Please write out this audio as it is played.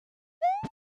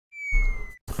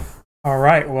All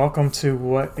right, welcome to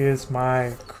what is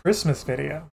my Christmas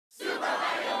video.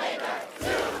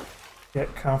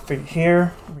 Get comfy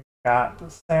here. We got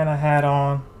the Santa hat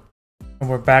on, and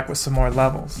we're back with some more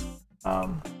levels.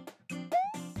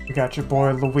 We got your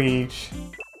boy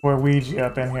Luigi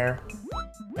up in here,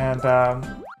 and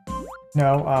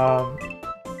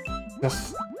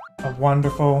just a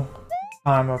wonderful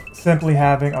time of simply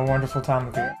having a wonderful time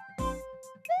of year.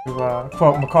 To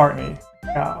quote McCartney,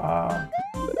 got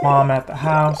Mom at the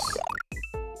house,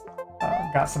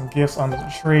 got some gifts under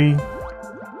the tree.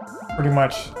 Pretty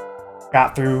much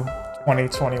got through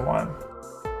 2021.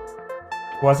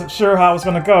 Wasn't sure how it was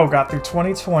gonna go. Got through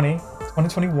 2020,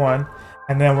 2021,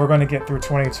 and then we're gonna get through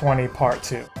 2020 part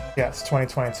 2. Yes,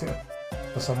 2022.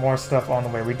 So some more stuff on the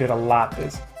way. We did a lot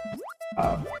this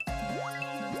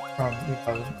from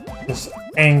just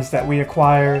things that we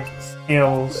acquired,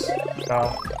 skills,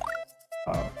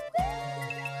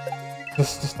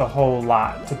 just a whole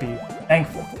lot to be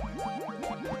thankful for.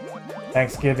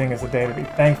 Thanksgiving is a day to be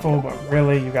thankful, but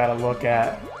really you gotta look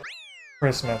at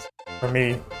Christmas. For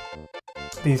me,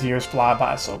 these years fly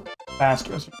by so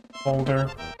faster as you get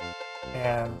older,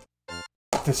 and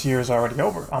this year is already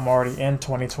over. I'm already in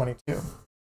 2022.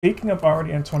 Speaking of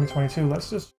already in 2022, let's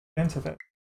just get into this.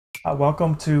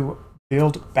 Welcome to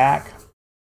Build Back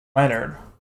Leonard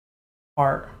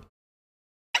part.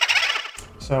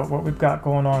 So what we've got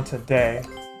going on today,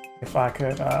 if I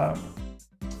could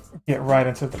get right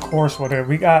into the course with it,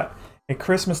 we got a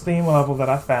Christmas theme level that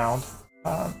I found,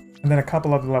 and then a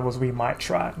couple of the levels we might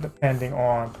try, depending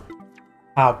on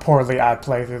how poorly I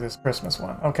play through this Christmas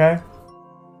one, okay?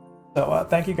 So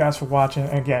thank you guys for watching.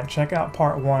 Again, check out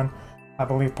part 1. I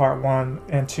believe part 1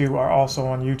 and 2 are also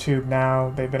on YouTube now.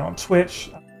 They've been on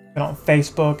Twitch, been on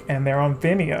Facebook, and they're on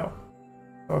Vimeo.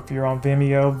 So if you're on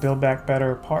Vimeo, Build Back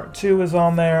Better Part 2 is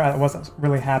on there. I wasn't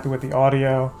really happy with the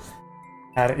audio.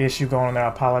 Had an issue going on there. I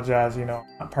apologize. You know,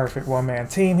 a perfect one-man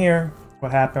team here.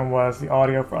 What happened was the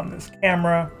audio from this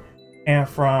camera and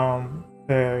from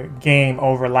the game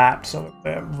overlapped, so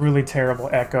a really terrible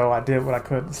echo. I did what I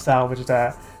could to salvage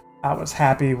that. I was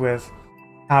happy with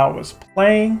how it was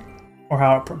playing or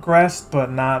how it progressed, but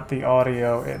not the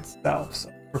audio itself. So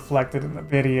reflected in the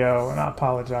video, and I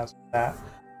apologize for that.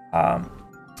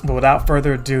 But without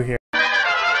further ado here,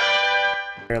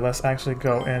 let's actually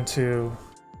go into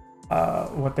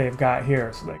what they've got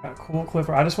here. So they got Cool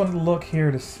Clipper. I just wanted to look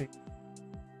here to see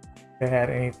if they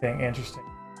had anything interesting.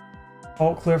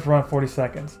 Hold cliff, run 40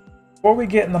 seconds. Before we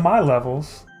get into my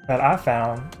levels that I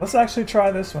found, let's actually try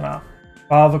this one out.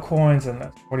 Follow the coins in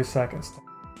this 40 seconds.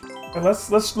 Okay,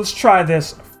 let's try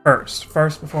this first.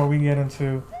 First, before we get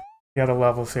into the other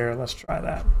levels here, let's try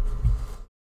that.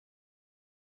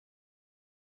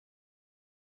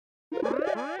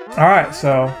 Alright,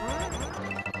 so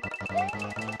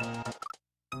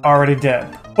already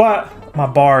dead, but my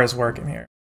bar is working here.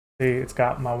 See, it's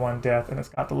got my 1 death and it's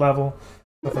got the level.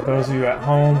 So for those of you at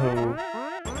home who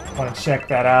want to check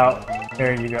that out,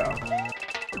 there you go.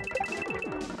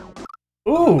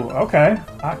 Ooh, okay.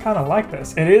 I kind of like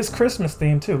this. It is Christmas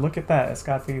themed too. Look at that. It's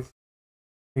got these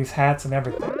hats and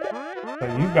everything.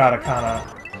 So you've got to kind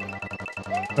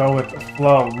of go with the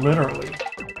flow, literally.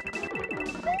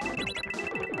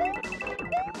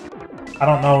 I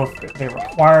don't know if they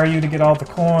require you to get all the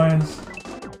coins,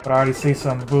 but I already see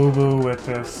some boo-boo with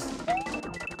this,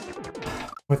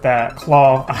 with that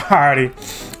claw. I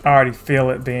already feel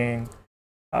it being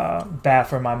bad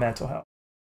for my mental health.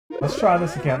 Let's try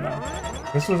this again though.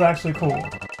 This was actually cool.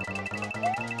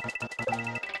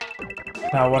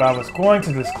 Now what I was going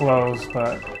to disclose,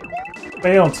 but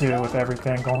failed to with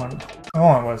everything going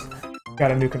on, was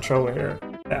got a new controller here.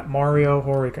 That Mario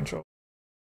Hori controller.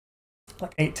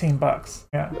 Like 18 bucks.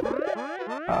 Yeah.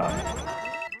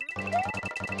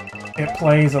 It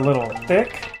plays a little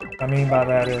thick. What I mean by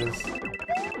that is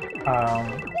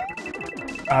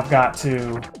I've got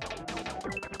to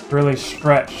really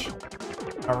stretch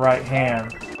my right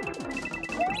hand,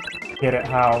 get it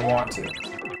how I want to.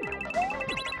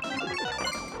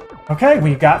 Okay,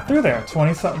 we got through there.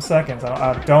 20-something seconds.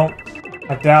 I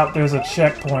doubt there's a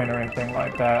checkpoint or anything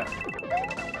like that.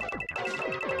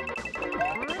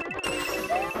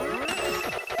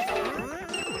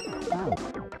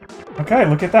 Okay,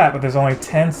 look at that, but there's only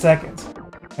 10 seconds.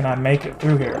 Can I make it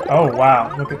through here? Oh,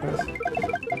 wow, look at this.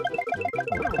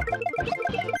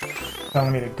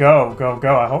 Telling me to go, go,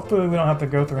 go. Hopefully we don't have to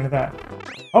go through any of that.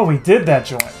 Oh, we did that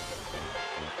joint.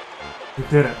 We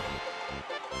did it.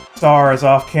 Star is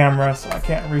off camera, so I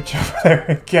can't reach over there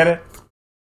and get it.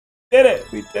 Did it!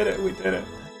 We did it, we did it.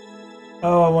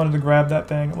 Oh, I wanted to grab that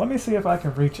thing. Let me see if I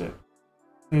can reach it.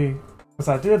 See, because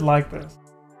I did like this.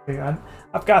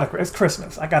 I've got to. It's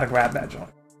Christmas. I gotta grab that joint.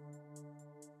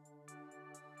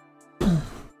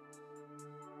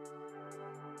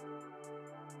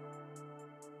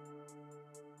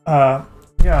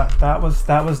 Yeah, that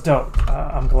was dope.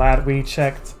 I'm glad we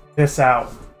checked this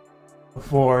out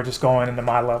before just going into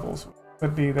my levels.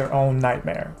 Would be their own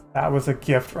nightmare. That was a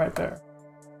gift right there.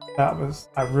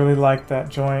 I really like that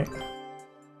joint.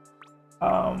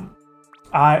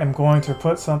 I am going to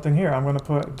put something here. I'm going to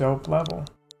put dope level.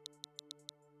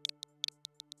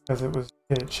 Because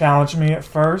it challenged me at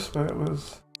first, but it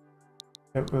was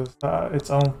its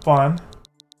own fun.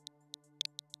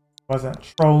 It wasn't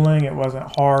trolling, it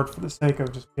wasn't hard for the sake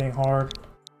of just being hard,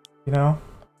 you know?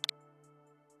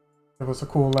 It was a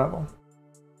cool level.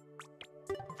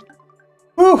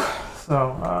 Whew!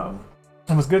 So,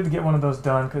 it was good to get one of those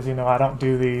done because, you know, I don't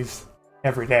do these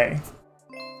every day.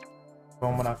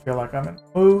 When I feel like I'm in the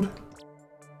mood.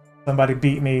 Somebody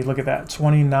beat me, look at that,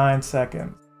 29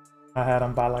 seconds. I had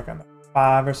them by like a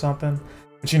 5 or something.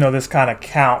 But you know, this kind of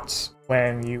counts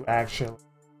when you actually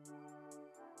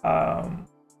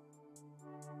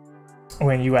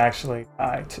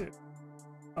die too.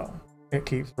 So it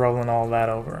keeps rolling all that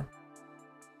over.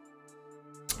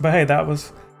 But hey, that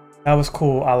was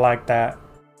cool. I like that.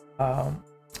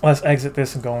 Let's exit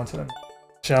this and go into the,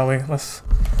 shall we? Let's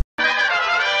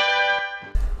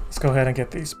go ahead and get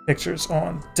these pictures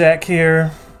on deck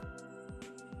here.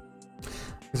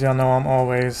 Because y'all know I'm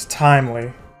always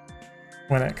timely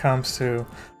when it comes to...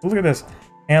 Look at this.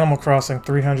 Animal Crossing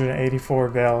 384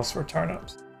 bells for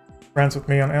turnips. Friends with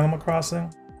me on Animal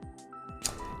Crossing?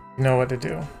 You know what to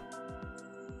do.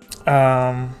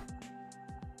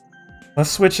 Let's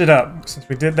switch it up. Since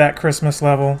we did that Christmas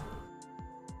level,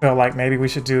 felt like maybe we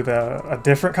should do a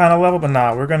different kind of level, but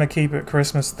nah, we're gonna keep it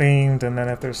Christmas themed, and then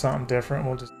if there's something different,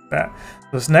 we'll just do that.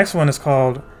 This next one is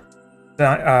called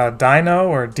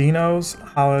Dino's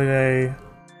Holiday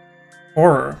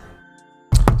Horror.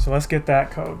 So let's get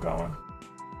that code going.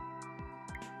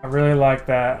 I really like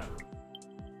that.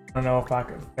 I don't know if I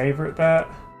could favorite that.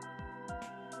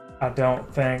 I don't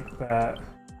think that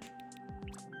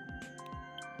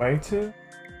way to.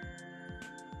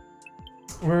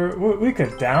 We could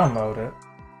download it,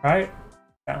 right?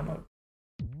 Download.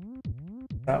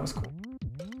 That was cool.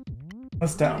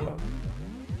 Let's download.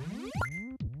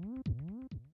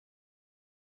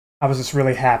 I was just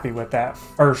really happy with that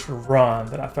first run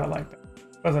that I felt like that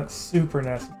wasn't super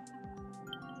necessary.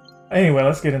 Anyway,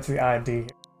 let's get into the ID here.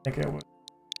 I think it was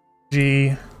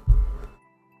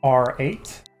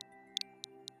GR8.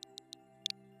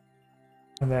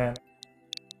 And then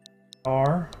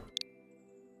R5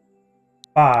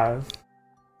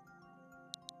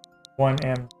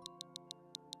 1M.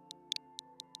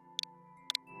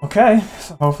 Okay,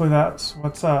 so hopefully that's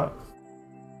what's up.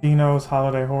 Dino's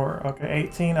Holiday Horror. Okay,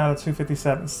 18 out of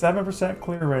 257. 7%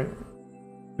 clear rate.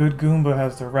 Good Goomba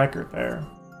has the record there.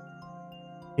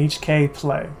 HK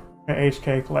Play. Okay,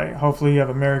 HK Play. Hopefully you have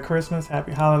a Merry Christmas,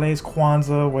 Happy Holidays,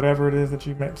 Kwanzaa, whatever it is that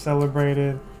you may have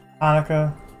celebrated.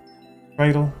 Hanukkah,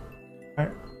 Cradle,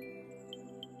 right?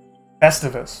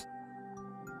 Festivus.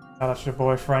 Shout out to your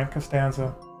boy Frank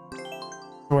Costanza.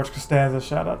 George Costanza,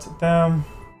 shout out to them.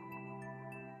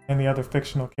 And the other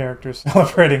fictional characters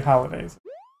celebrating holidays.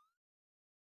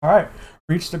 Alright,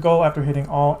 reach the goal after hitting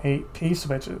all 8 P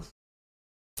switches.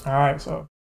 Alright, so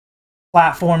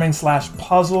platforming /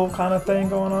 puzzle kind of thing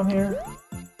going on here.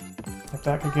 If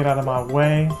that could get out of my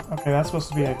way. Okay, that's supposed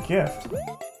to be a gift.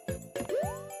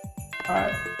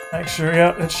 Alright, make sure,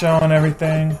 yep, it's showing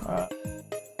everything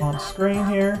on screen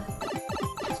here.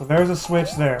 So there's a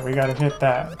switch there. We gotta hit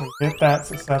that. We hit that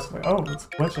successfully. Oh, it's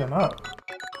glitching up.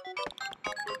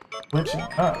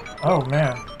 Glitching up. Oh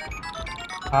man.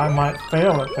 I might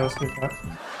fail at this because...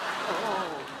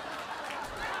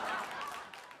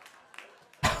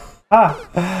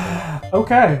 Ah!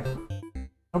 Okay.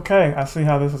 Okay, I see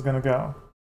how this is gonna go.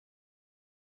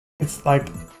 It's like,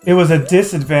 it was a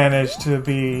disadvantage to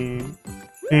be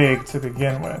big to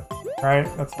begin with, right?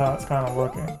 That's how it's kind of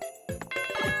looking.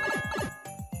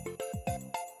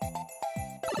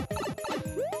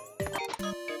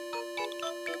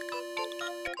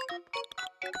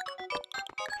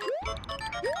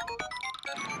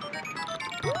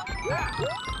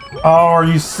 Oh, are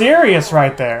you serious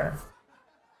right there?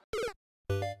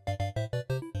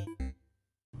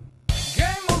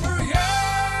 Game over,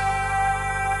 yeah!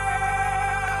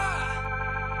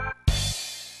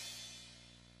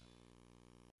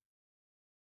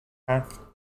 Okay.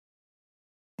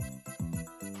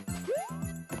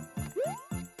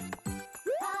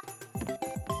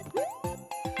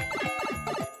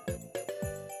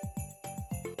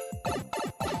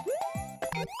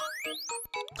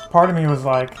 part of me was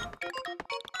like,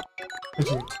 could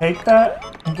you take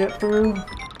that and get through?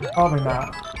 Probably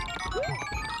not.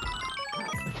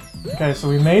 Okay, so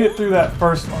we made it through that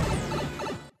first one.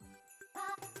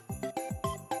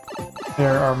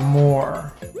 There are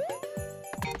more.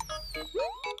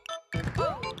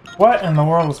 What in the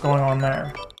world was going on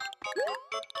there?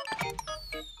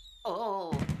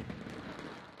 Oh.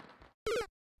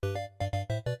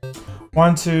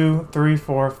 1, 2, 3,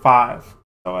 4, 5.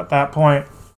 So at that point,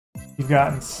 you've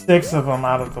gotten 6 of them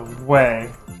out of the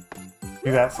way.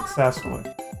 Do that successfully.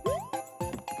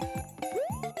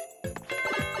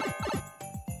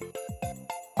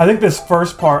 I think this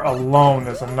first part alone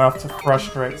is enough to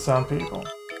frustrate some people.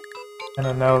 And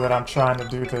to know that I'm trying to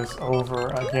do this over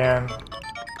again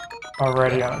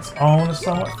already on its own is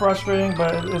somewhat frustrating,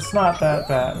 but it's not that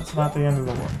bad. It's not the end of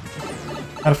the world.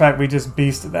 Matter of fact, we just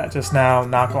beasted that just now,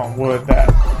 knock on wood, that,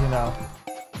 you know.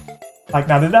 Like,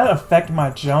 now, did that affect my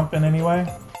jump in any way?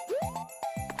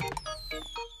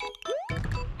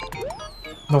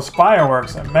 Those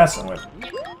fireworks are messing with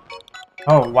me.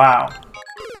 Oh, wow.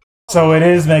 So it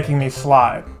is making me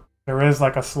slide. There is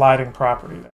like a sliding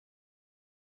property there.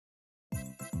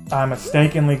 I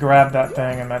mistakenly grabbed that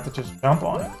thing and meant to just jump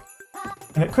on it.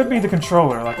 And it could be the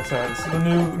controller, like I said. It's the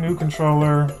new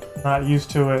controller, not used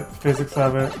to it, physics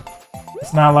of it.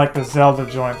 It's not like the Zelda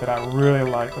joint that I really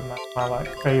like, but not my like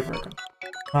favorite.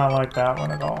 Not like that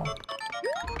one at all.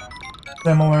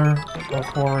 Similar with the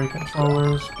 4A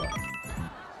controllers, but...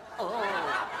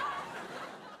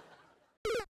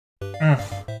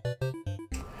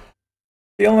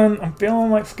 I'm feeling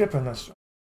like skipping this.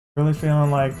 Really feeling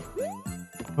like.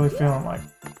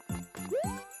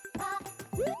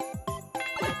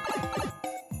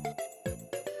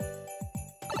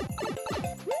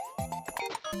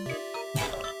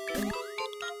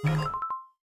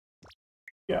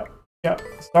 Yep.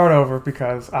 Start over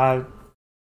because I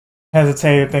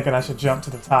hesitated thinking I should jump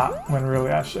to the top when really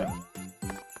I shouldn't.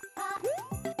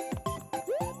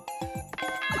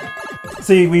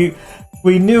 See,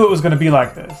 we knew it was going to be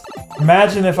like this.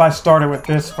 Imagine if I started with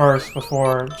this first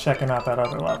before checking out that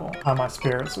other level. How my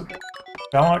spirits would be.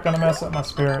 Y'all aren't going to mess up my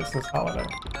spirits this holiday.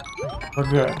 We're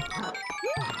good.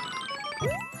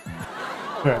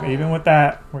 Good. Even with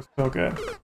that, we're still good.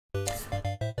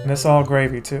 And it's all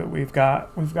gravy too. We've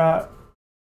got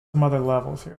some other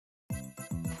levels here.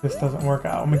 This doesn't work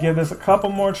out. I'm gonna give this a couple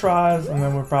more tries and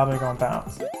then we're probably gonna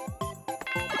bounce.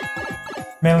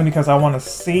 Mainly because I want to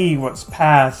see what's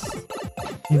past,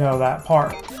 you know, that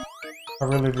part. I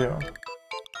really do. I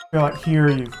feel like here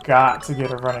you've got to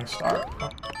get a running start.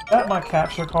 Is that my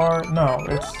capture card? No,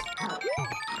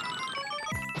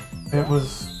 it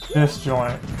was this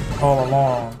joint all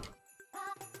along,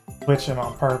 glitching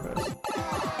on purpose.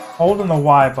 Holding the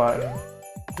Y button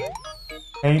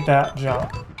made that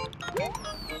jump.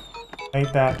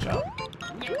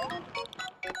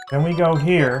 Then we go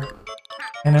here,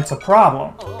 and it's a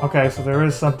problem. Okay, so there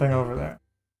is something over there.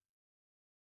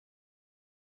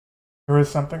 There is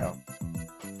something over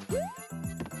there.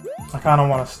 I kind of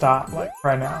want to stop, like,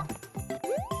 right now.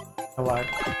 I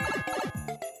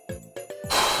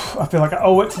feel like I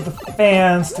owe it to the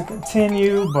fans to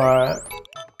continue, but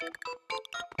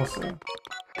we'll see.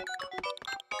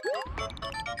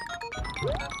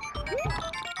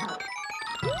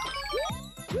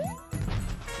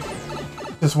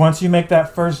 Just once you make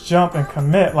that first jump and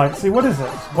commit, like, see, what is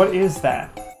this? What is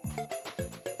that?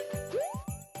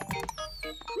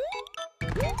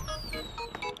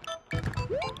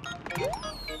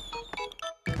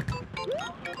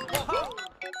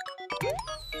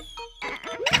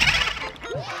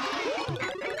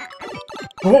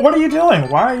 What are you doing?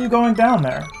 Why are you going down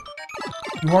there?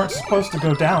 You weren't supposed to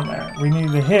go down there. We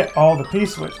need to hit all the P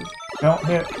switches. Don't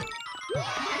hit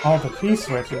all the P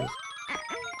switches.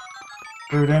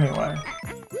 Rude anyway.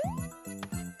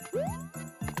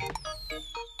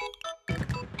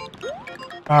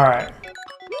 Alright.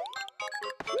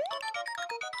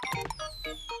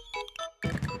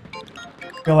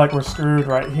 Feel like we're screwed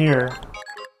right here.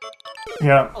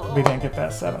 Yep, we didn't get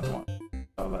that 7th one.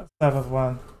 So that 7th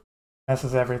one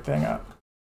messes everything up.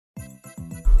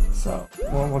 So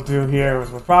what we'll do here is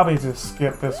we'll probably just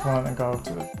skip this one and go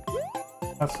to the...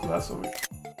 That's what we...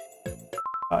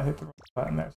 I hit the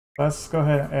button there. Let's go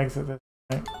ahead and exit this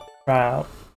and try out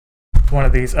one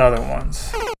of these other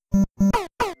ones.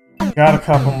 Got a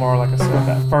couple more, like I said.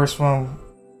 That first one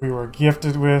we were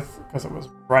gifted with because it was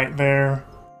right there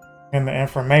in the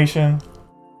information.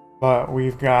 But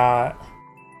we've got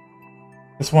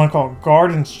this one called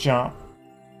Garden's Jump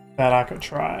that I could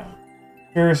try.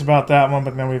 Curious about that one,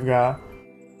 but then we've got...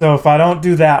 So if I don't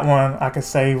do that one, I could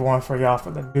save one for y'all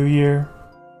for the new year.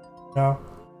 You know,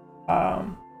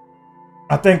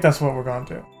 I think that's what we're gonna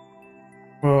do.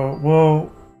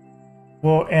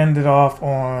 We'll end it off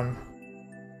on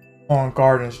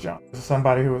Gardens Jump. This is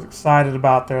somebody who was excited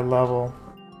about their level.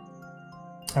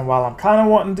 And while I'm kind of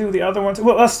wanting to do the other ones,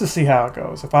 well, let's just see how it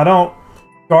goes. If I don't,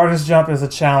 Gardens Jump is a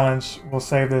challenge. We'll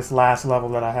save this last level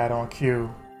that I had on queue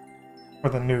for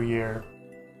the new year.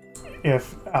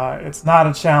 If it's not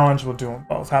a challenge, we'll do them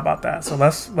both. How about that? So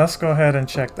let's go ahead and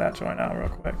check that joint out real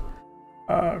quick.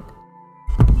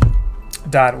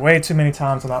 Died way too many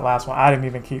times on that last one. I didn't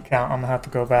even keep count. I'm gonna have to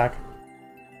go back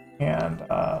and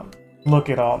look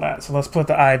at all that. So let's put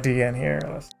the ID in here.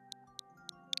 Let's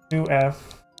do F2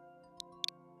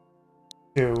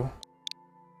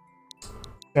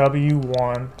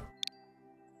 W1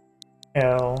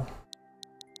 L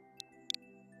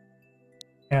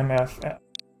MFF.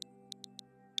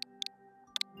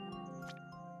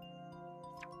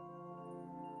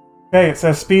 Okay, it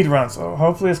says speed run, so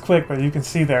hopefully it's quick, but you can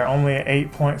see there only an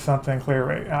 8 point something clear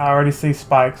rate. I already see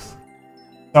spikes.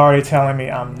 It's already telling me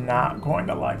I'm not going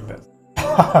to like this.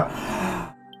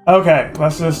 Okay,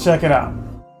 let's just check it out.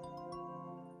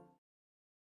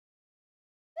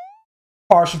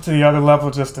 Partial to the other level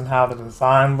just in how the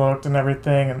design looked and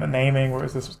everything and the naming,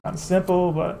 whereas this was kind of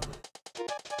simple, but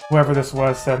whoever this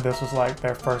was said this was like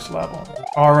their first level.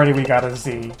 Already we got a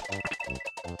Z.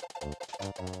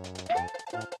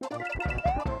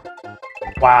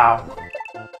 Wow.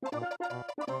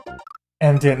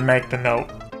 And didn't make the note.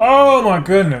 Oh my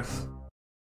goodness.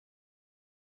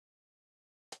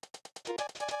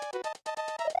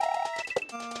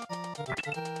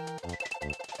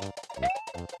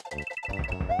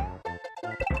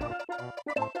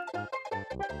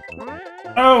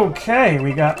 Okay,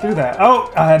 we got through that.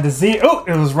 Oh, I had the Z. Oh,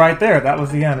 it was right there. That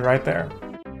was the end right there.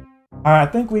 Alright, I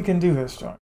think we can do this,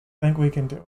 John. I think we can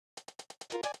do it.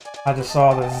 I just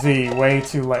saw the Z way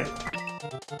too late.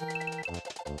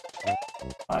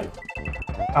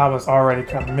 I was already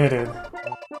committed.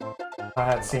 I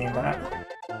had seen that.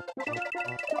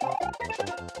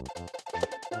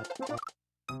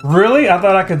 Really? I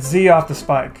thought I could Z off the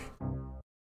spike.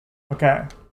 Okay.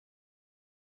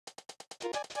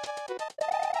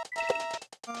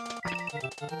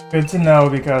 Good to know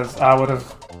because I would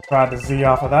have tried to Z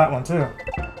off of that one too.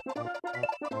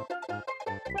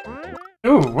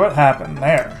 Ooh, what happened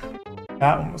there?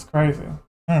 That one was crazy.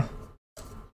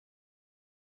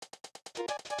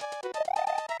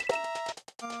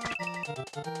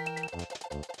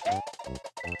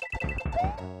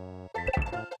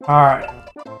 Alright.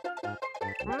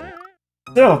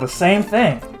 Still the same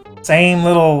thing. Same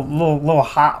little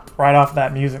hop right off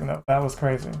that music note. That was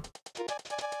crazy.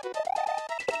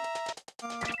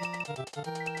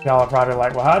 Y'all are probably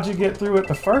like, well, how'd you get through it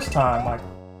the first time? Like,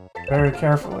 very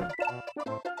carefully.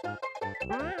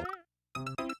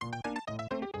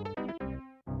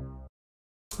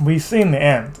 We've seen the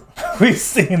end. We've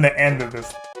seen the end of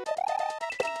this.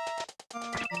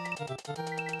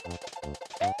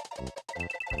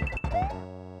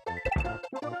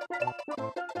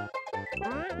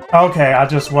 Okay, I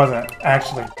just wasn't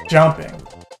actually jumping.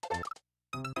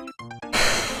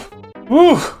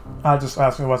 Woo! I just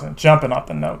actually wasn't jumping off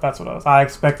the note. That's what it was. I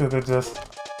expected to just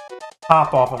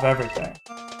hop off of everything.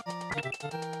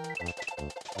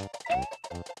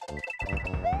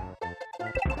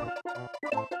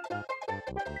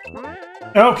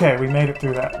 Okay, we made it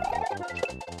through that.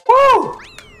 Woo!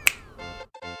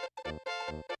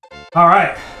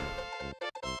 Alright.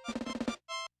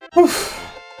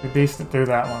 We beasted through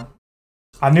that one.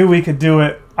 I knew we could do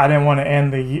it. I didn't want to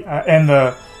end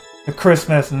the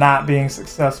Christmas not being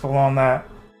successful on that.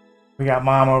 We got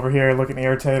Mom over here looking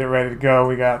irritated, ready to go.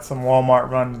 We got some Walmart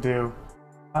run to do.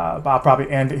 But I'll probably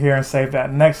end it here and save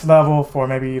that next level for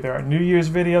maybe either a New Year's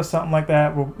video, something like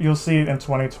that. You'll see it in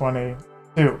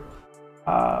 2022.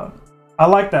 I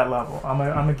like that level. I'm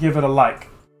gonna give it a like.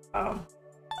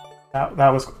 That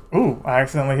was... Ooh, I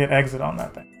accidentally hit exit on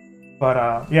that thing.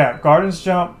 But yeah, Gardens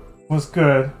Jump was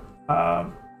good.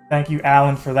 Thank you,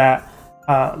 Alan, for that.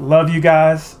 Love you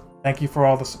guys. Thank you for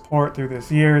all the support through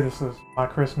this year. This was my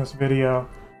Christmas video.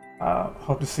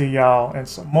 Hope to see y'all in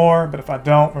some more. But if I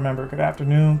don't, remember, good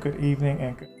afternoon, good evening,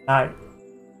 and good night.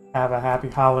 Have a happy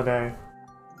holiday.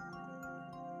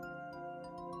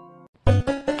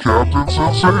 Captain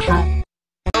Sensation.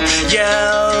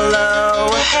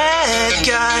 Yellow head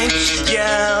guy.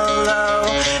 Yellow.